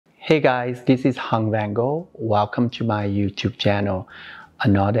Hey guys, this is Vanngo. Welcome to my YouTube channel.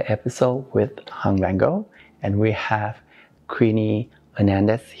 Another episode with Vanngo, and we have Queenie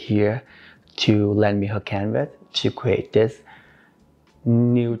Hernandez here to lend me her canvas to create this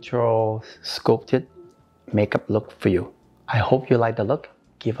neutral sculpted makeup look for you. I hope you like the look.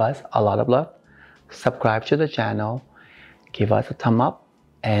 Give us a lot of love. Subscribe to the channel. Give us a thumb up,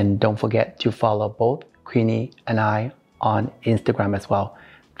 and don't forget to follow both Queenie and I on Instagram as well.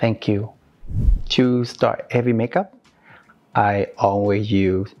 Thank you. To start heavy makeup, I always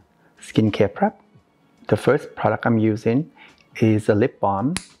use skincare prep. The first product I'm using is a lip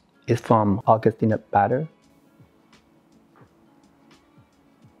balm. It's from discontinued Butter.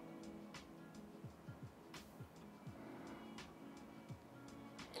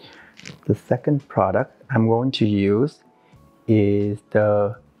 The second product I'm going to use is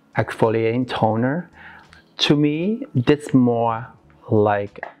the exfoliating toner. To me, this more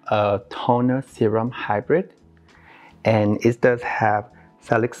like a toner serum hybrid, and it does have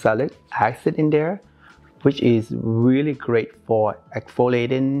salicylic acid in there, which is really great for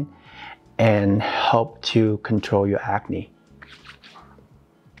exfoliating and help to control your acne.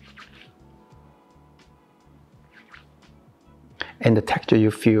 And the texture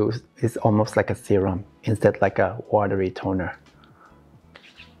you feel is almost like a serum instead like a watery toner.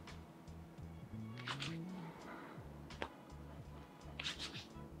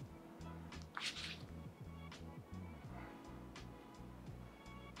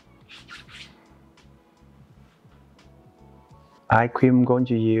 Eye cream I'm going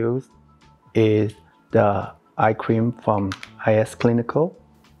to use is the eye cream from IS Clinical.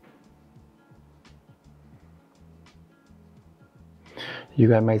 You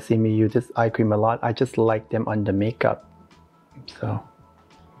guys might see me use this eye cream a lot. I just like them on the makeup. So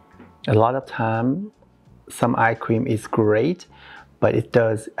a lot of time, some eye cream is great, but it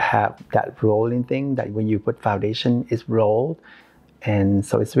does have that rolling thing that when you put foundation, it's rolled. And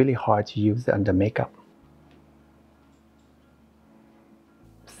so it's really hard to use it under makeup.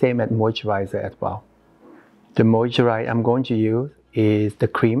 Same as moisturizer as well. The moisturizer I'm going to use is the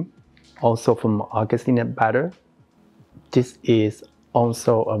cream, also from discontinued Butter. This is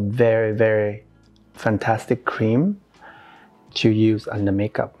also a very fantastic cream to use under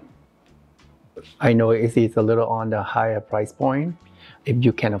makeup. I know it is a little on the higher price point. If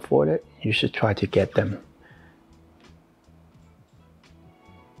you can afford it, you should try to get them.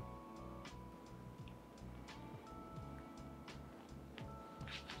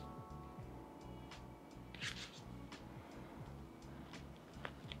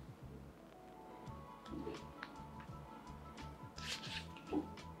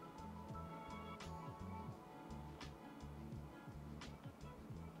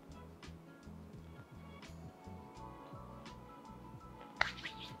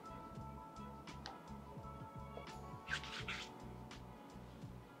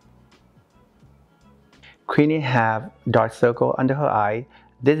 Queenie have dark circle under her eye.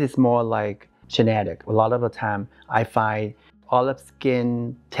 This is more like genetic. A lot of the time I find olive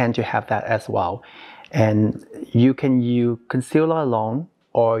skin tend to have that as well. And you can use concealer alone,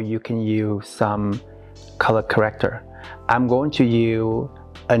 or you can use some color corrector. I'm going to use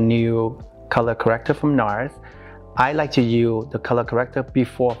a new color corrector from NARS. I like to use the color corrector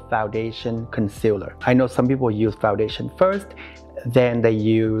before foundation concealer. I know some people use foundation first, then they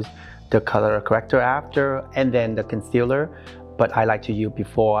use the color corrector after, and then the concealer, but I like to use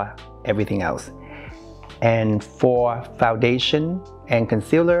before everything else. And for foundation and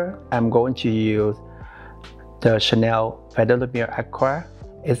concealer, I'm going to use the Chanel Feather Lumiere Aqua.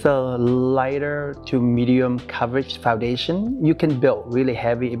 It's a lighter to medium coverage foundation. You can build really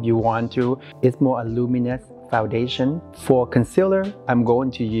heavy if you want to. It's more a luminous foundation. For concealer, I'm going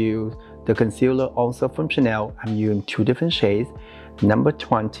to use the concealer also from Chanel. I'm using two different shades. Number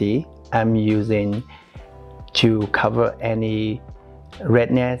 20, I'm using to cover any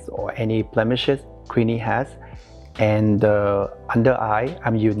redness or any blemishes Queenie has. And the under eye,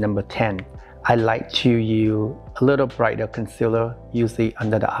 I'm using number 10. I like to use a little brighter concealer, usually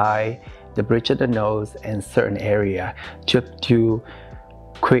under the eye, the bridge of the nose, and certain area, just to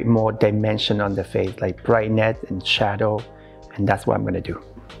create more dimension on the face, like brightness and shadow, and that's what I'm going to do.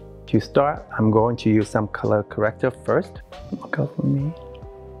 To start, I'm going to use some color corrector first. Look out for me.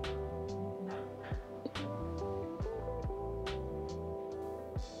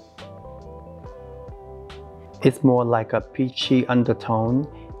 It's more like a peachy undertone.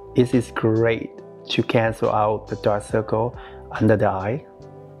 It is great to cancel out the dark circle under the eye.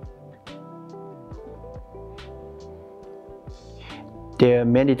 There are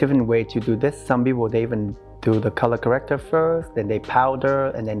many different ways to do this. Some people, they even do the color corrector first, then they powder,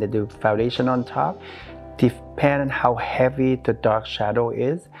 and then they do foundation on top. Depending on how heavy the dark shadow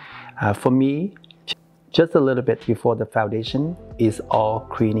is. For me, just a little bit before the foundation is all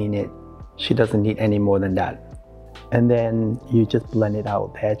cleaning it. She doesn't need any more than that. And then you just blend it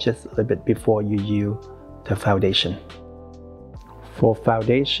out there just a little bit before you use the foundation. For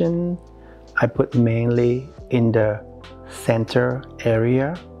foundation, I put mainly in the center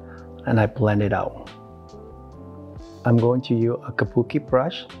area and I blend it out. I'm going to use a kabuki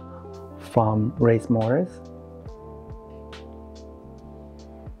brush from Race Morris.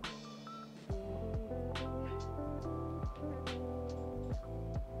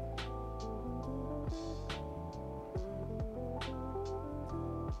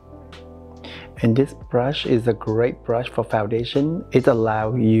 And this brush is a great brush for foundation. It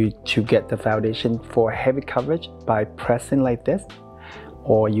allows you to get the foundation for heavy coverage by pressing like this,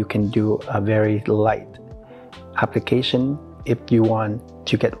 or you can do a very light application if you want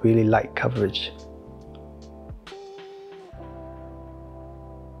to get really light coverage.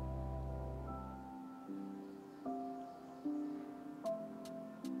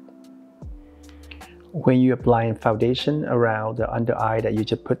 When you're applying foundation around the under eye that you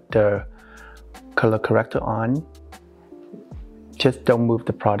just put the color corrector on, just don't move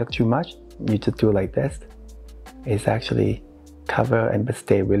the product too much. You just do like this. It's actually cover and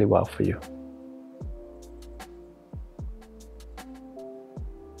stay really well for you.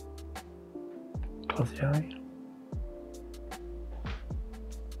 Close your eye.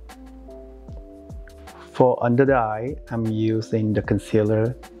 For under the eye, I'm using the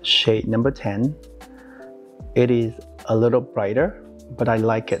concealer shade number 10. It is a little brighter, but I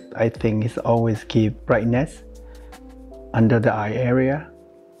like it. I think it's always give brightness under the eye area,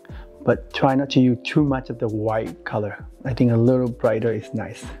 but try not to use too much of the white color. I think a little brighter is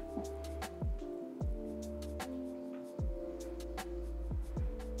nice.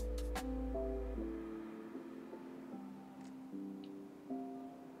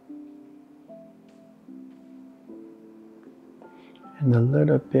 And a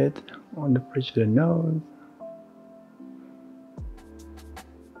little bit on the bridge of the nose.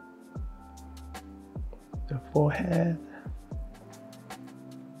 The forehead.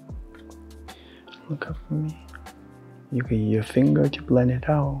 Look up for me. You can use your finger to blend it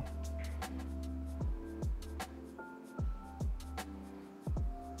out.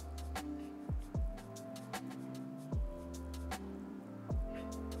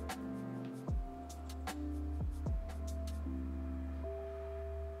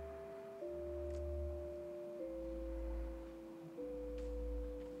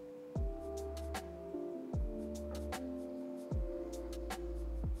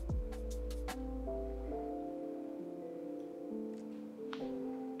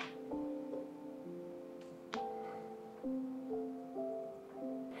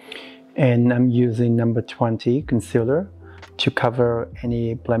 And I'm using number 20 concealer to cover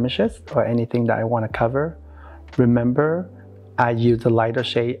any blemishes or anything that I want to cover. Remember, I use a lighter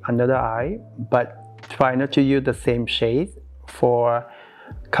shade under the eye, but try not to use the same shade for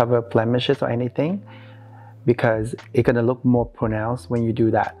cover blemishes or anything, because it's gonna look more pronounced when you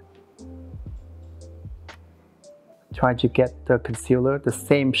do that. Try to get the concealer the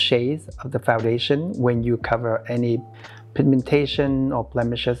same shades of the foundation when you cover any pigmentation or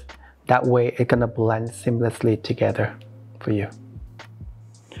blemishes. That way it's gonna blend seamlessly together for you.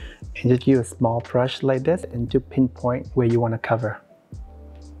 And just use a small brush like this and to pinpoint where you want to cover.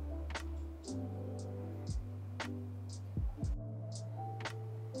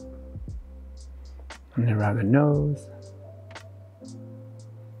 And around the nose.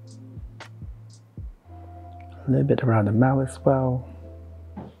 A little bit around the mouth as well.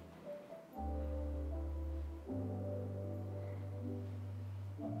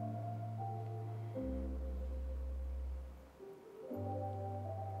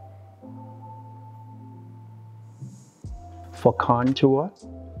 For contour,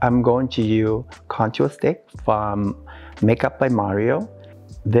 I'm going to use contour stick from Makeup by Mario.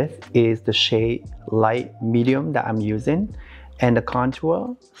 This is the shade light medium that I'm using. And the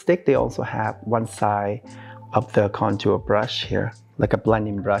contour stick, they also have one side of the contour brush here, like a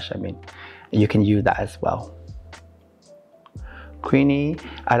blending brush, I mean. And you can use that as well. Queenie,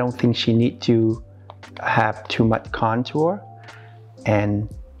 I don't think she needs to have too much contour. And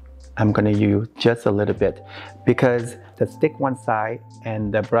I'm gonna use just a little bit because the stick one side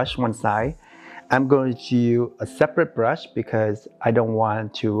and the brush one side, I'm going to use a separate brush because I don't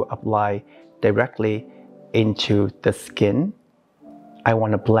want to apply directly into the skin. I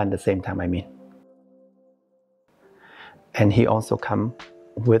want to blend at the same time, I mean. And he also comes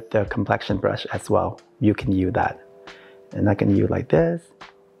with the complexion brush as well. You can use that. And I can use like this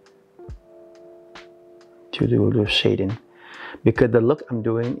to do a little shading. Because the look I'm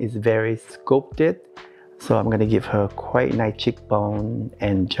doing is very sculpted, so I'm gonna give her quite nice cheekbone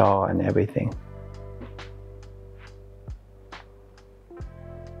and jaw and everything.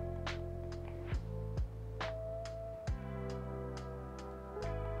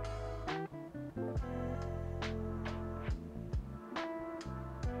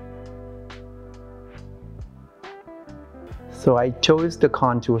 So I chose the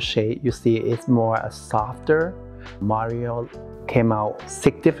contour shade. You see it's more a softer. Mario came out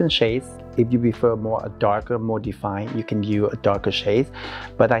 6 different shades. If you prefer more a darker, more defined, you can use a darker shade.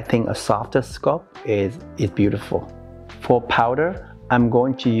 But I think a softer sculpt is beautiful. For powder, I'm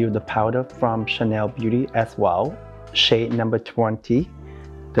going to use the powder from Chanel Beauty as well. Shade number 20,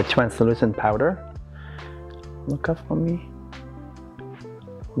 the translucent powder. Look up for me.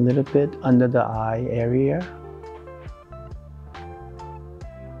 A little bit under the eye area.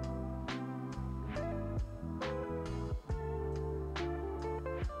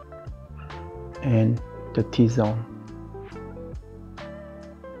 And the T-zone.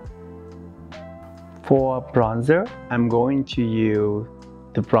 For bronzer, I'm going to use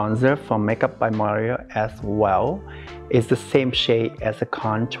the bronzer from Makeup by Mario as well. It's the same shade as the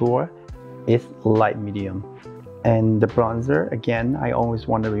contour. It's light medium. And the bronzer, again, I always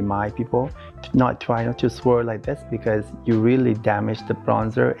want to remind people to try not to swirl like this, because you really damage the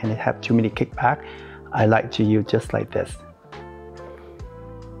bronzer and it have too many kickback. I like to use just like this.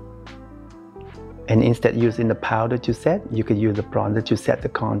 And instead of using the powder to set, you could use the bronzer to set the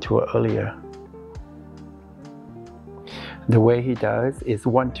contour earlier. The way he does is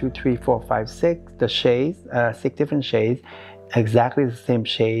 1, 2, 3, 4, 5, 6, the shades, 6 different shades, exactly the same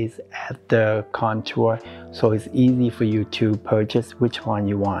shades as the contour, so it's easy for you to purchase which one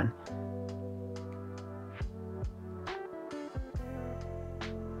you want.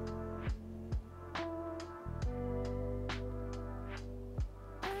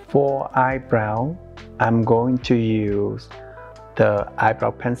 For eyebrow, I'm going to use the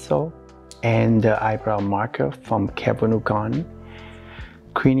eyebrow pencil and the eyebrow marker from Carbon.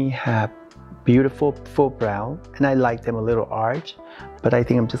 Queenie have beautiful full brow, and I like them a little arch, but I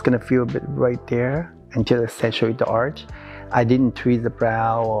think I'm just gonna fill a bit right there and just accentuate the arch. I didn't tweeze the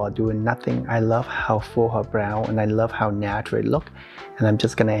brow or do nothing. I love how full her brow, and I love how natural it looks, and I'm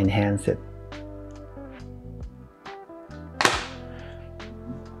just gonna enhance it.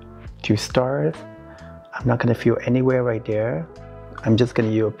 To start, I'm not going to fill anywhere right there. I'm just going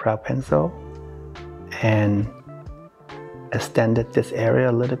to use a brow pencil and extend this area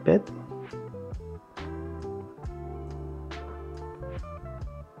a little bit.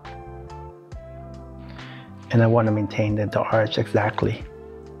 And I want to maintain the arch exactly.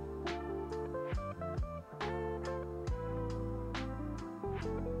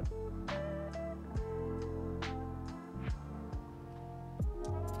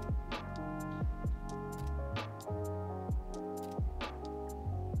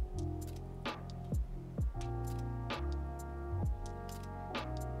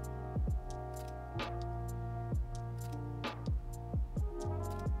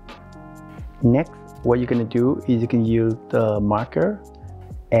 Next, what you're going to do is you can use the marker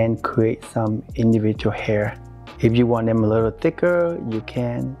and create some individual hair. If you want them a little thicker, you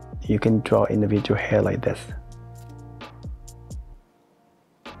can draw individual hair like this.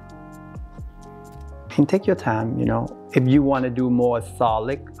 And take your time, you know. If you want to do more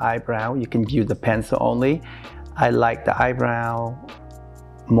solid eyebrow, you can use the pencil only. I like the eyebrow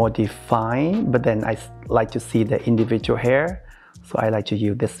more defined, but then I like to see the individual hair. So I like to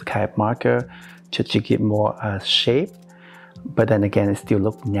use this kind of marker to give more shape, but then again, it still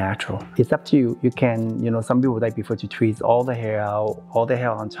looks natural. It's up to you. You can, you know, some people like prefer to tweeze all the hair out, all the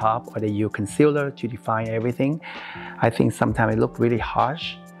hair on top, or they use concealer to define everything. I think sometimes it looks really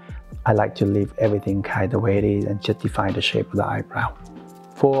harsh. I like to leave everything kind of the way it is and just define the shape of the eyebrow.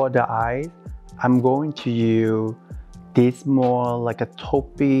 For the eyes, I'm going to use this more like a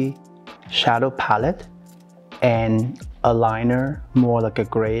taupey shadow palette and a liner more like a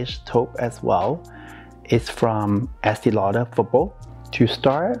grayish taupe as well. It's from Estee Lauder for both. To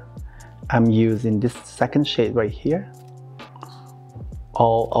start, I'm using this second shade right here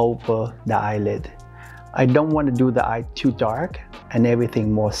all over the eyelid. I don't want to do the eye too dark and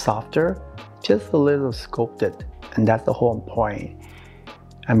everything more softer, just a little sculpted, and that's the whole point.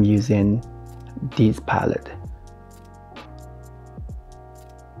 I'm using this palette.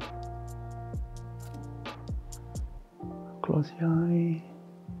 Close your eye.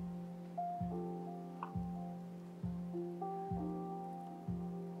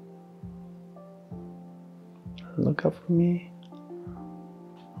 look up for me.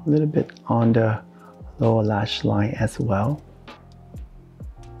 A little bit on the lower lash line as well.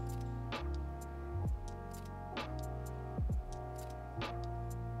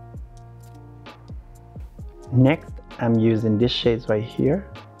 Next, I'm using this shade right here.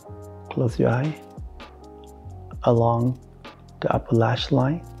 Close your eye. Along the upper lash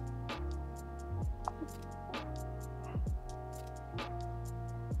line.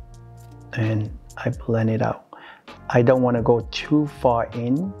 And I blend it out. I don't want to go too far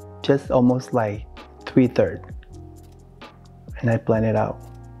in, just almost like 3/3. And I blend it out.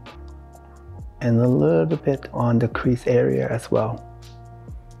 And a little bit on the crease area as well.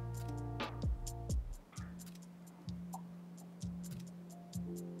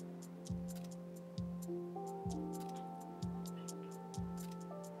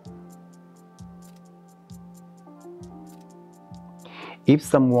 If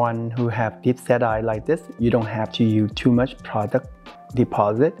someone who have deep set eye like this, you don't have to use too much product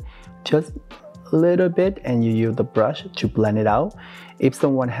deposit, just a little bit, and you use the brush to blend it out. If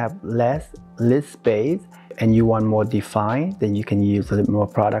someone have less lid space and you want more defined, then you can use a little more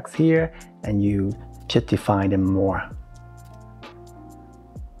products here and you just define them more.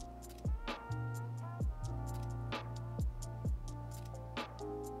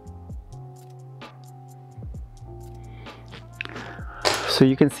 So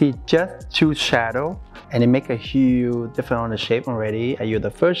you can see just two shadow and it make a huge difference on the shape already. I use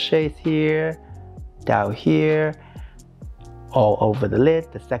the first shade here, down here, all over the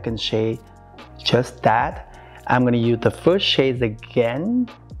lid. The second shade, just that. I'm gonna use the first shades again.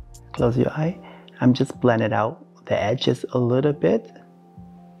 Close your eye. I'm just blending out the edges a little bit.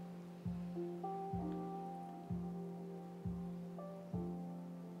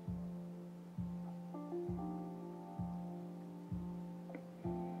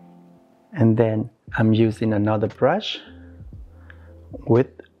 And then I'm using another brush with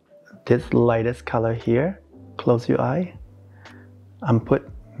this lightest color here. Close your eye. I'm put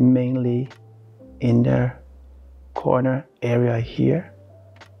mainly in the corner area here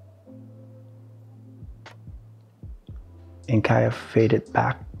and kind of fade it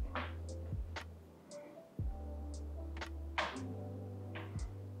back.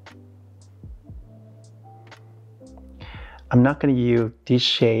 I'm not going to use these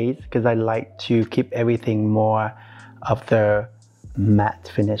shades because I like to keep everything more of the matte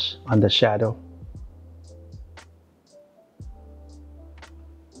finish on the shadow.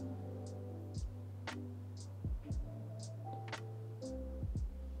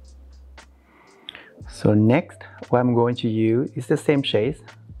 So next, what I'm going to use is the same shades.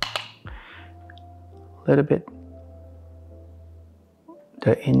 A little bit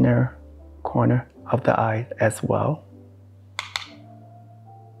the inner corner of the eye as well.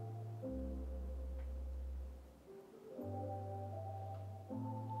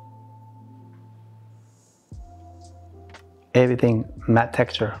 Everything matte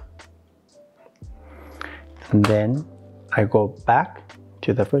texture. And then I go back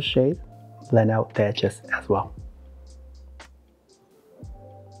to the first shade, blend out the edges as well.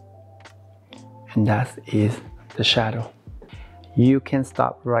 And that is the shadow. You can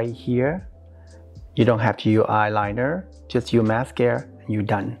stop right here. You don't have to use eyeliner, just use mascara and you're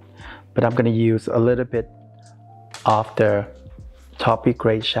done. But I'm gonna use a little bit of the taupey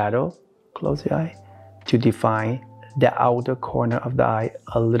gray shadow, close your eye, to define the outer corner of the eye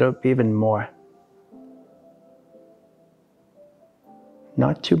a little bit even more.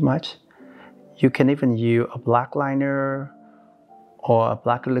 Not too much. You can even use a black liner or a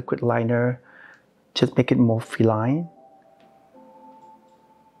black liquid liner. Just make it more feline.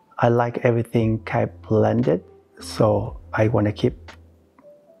 I like everything kind of blended, so I want to keep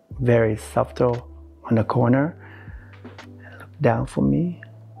very subtle on the corner. Look down for me.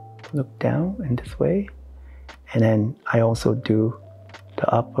 Look down in this way. And then I also do the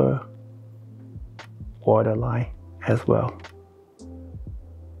upper waterline as well.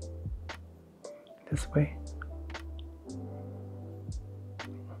 This way.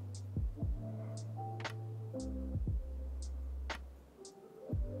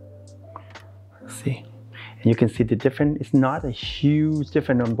 See, and you can see the difference. It's not a huge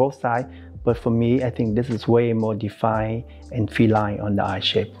difference on both sides, but for me, I think this is way more defined and feline on the eye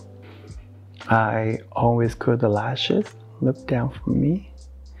shape. I always curl the lashes. Look down for me.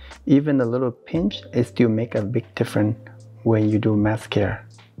 Even a little pinch, it still make a big difference when you do mascara.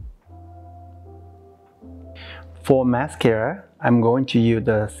 For mascara, I'm going to use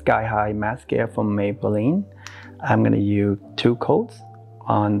the Sky High mascara from Maybelline. I'm going to use 2 coats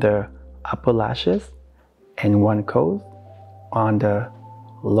on the upper lashes and 1 coat on the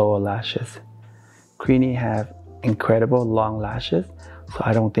lower lashes. Queenie have incredible long lashes, so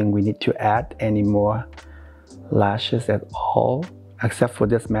I don't think we need to add any more lashes at all, except for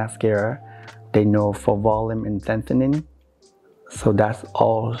this mascara. They know for volume and lengthening, so that's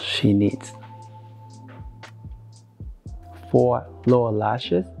all she needs. For lower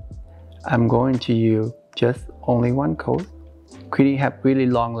lashes, I'm going to use just only one coat. Queenie have really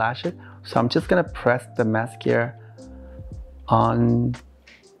long lashes, so I'm just gonna press the mascara on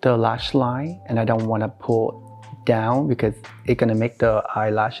the lash line, and I don't want to pull down because it's gonna make the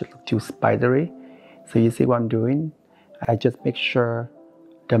eyelashes look too spidery. So you see what I'm doing? I just make sure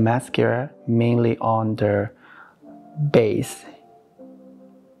the mascara mainly on the base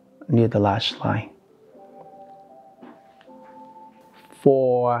near the lash line.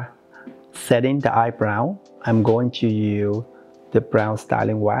 For setting the eyebrow, I'm going to use the brow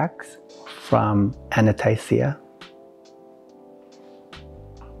styling wax from Anastasia.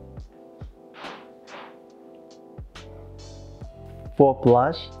 For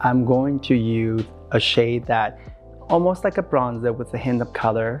blush, I'm going to use a shade that almost like a bronzer with a hint of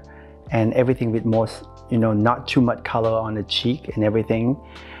color and everything with more, not too much color on the cheek and everything.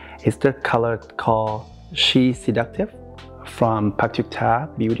 It's the color called She Seductive from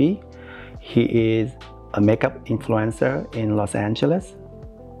Paktukta Beauty. He is a makeup influencer in Los Angeles,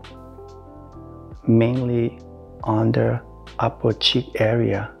 mainly on the upper cheek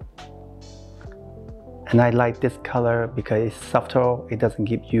area. And I like this color because it's subtle. It doesn't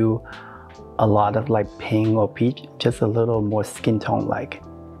give you a lot of like pink or peach, just a little more skin tone like,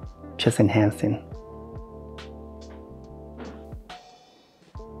 just enhancing.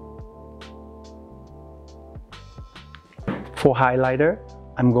 For highlighter,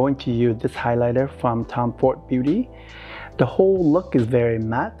 I'm going to use this highlighter from Tom Ford Beauty. The whole look is very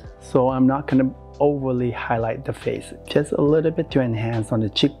matte, so I'm not gonna overly highlight the face, just a little bit to enhance on the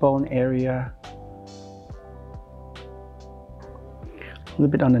cheekbone area. A little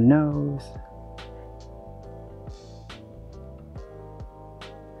bit on the nose,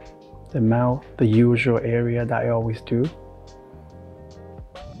 the mouth, the usual area that I always do.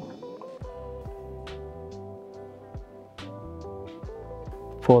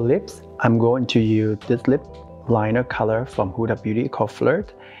 For lips, I'm going to use this lip liner color from Huda Beauty called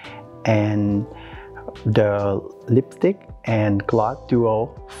Flirt, and the lipstick and gloss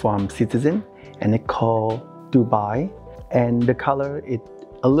duo from Citizen, and it's called Dubai. And the color is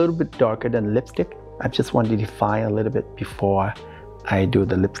a little bit darker than lipstick. I just want to define a little bit before I do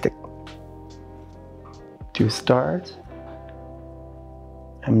the lipstick. To start,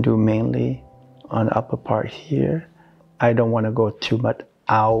 I'm doing mainly on the upper part here. I don't want to go too much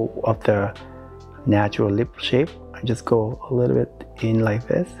out of the natural lip shape. I just go a little bit in like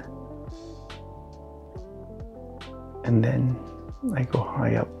this, and then I go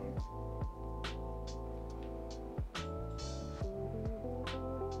high up.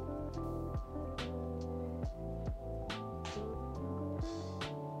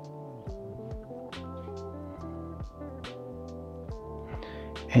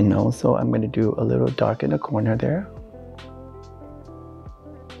 And also I'm going to do a little dark in the corner there.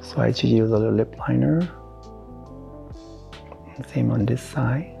 So I just use a little lip liner. Same on this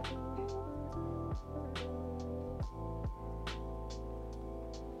side.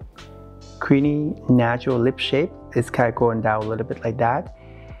 Queenie natural lip shape is kind of going down a little bit like that.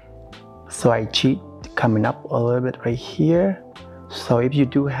 So I cheat coming up a little bit right here. So if you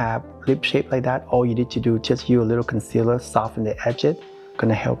do have lip shape like that, all you need to do is just use a little concealer, soften the edges.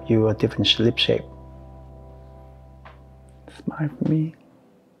 Gonna help you a different lip shape. Smile for me.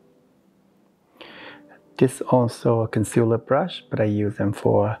 This also a concealer brush, but I use them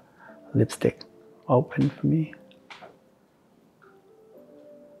for lipstick. Open for me.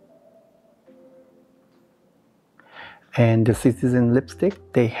 And the Citizen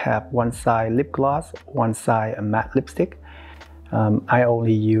lipstick, they have one side lip gloss, one side a matte lipstick. I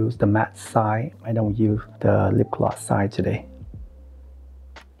only use the matte side. I don't use the lip gloss side today.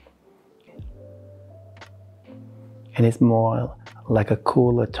 And it's more like a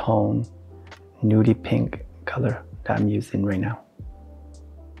cooler tone, nudie pink color that I'm using right now.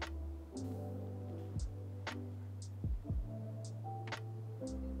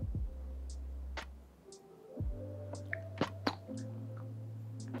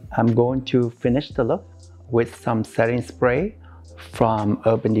 I'm going to finish the look with some setting spray from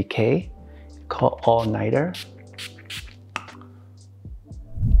Urban Decay called All Nighter.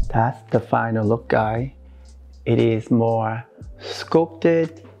 That's the final look, guys. It is more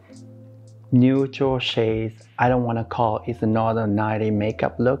sculpted, neutral shades. I don't want to call it another 90s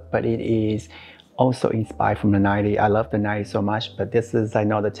makeup look, but it is also inspired from the 90s. I love the 90s so much, but this is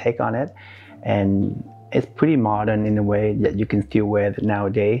another take on it. And It's pretty modern in a way that you can still wear it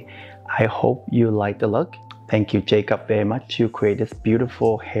nowadays. I hope you like the look. Thank you, Jacob, very much to create this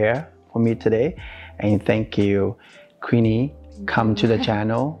beautiful hair for me today. And thank you, Queenie, come to the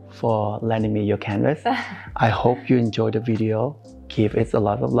channel for lending me your canvas. I hope you enjoyed the video. Give it a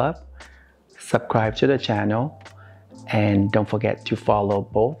lot of love. Subscribe to the channel. And don't forget to follow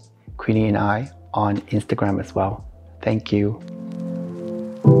both Queenie and I on Instagram as well. Thank you.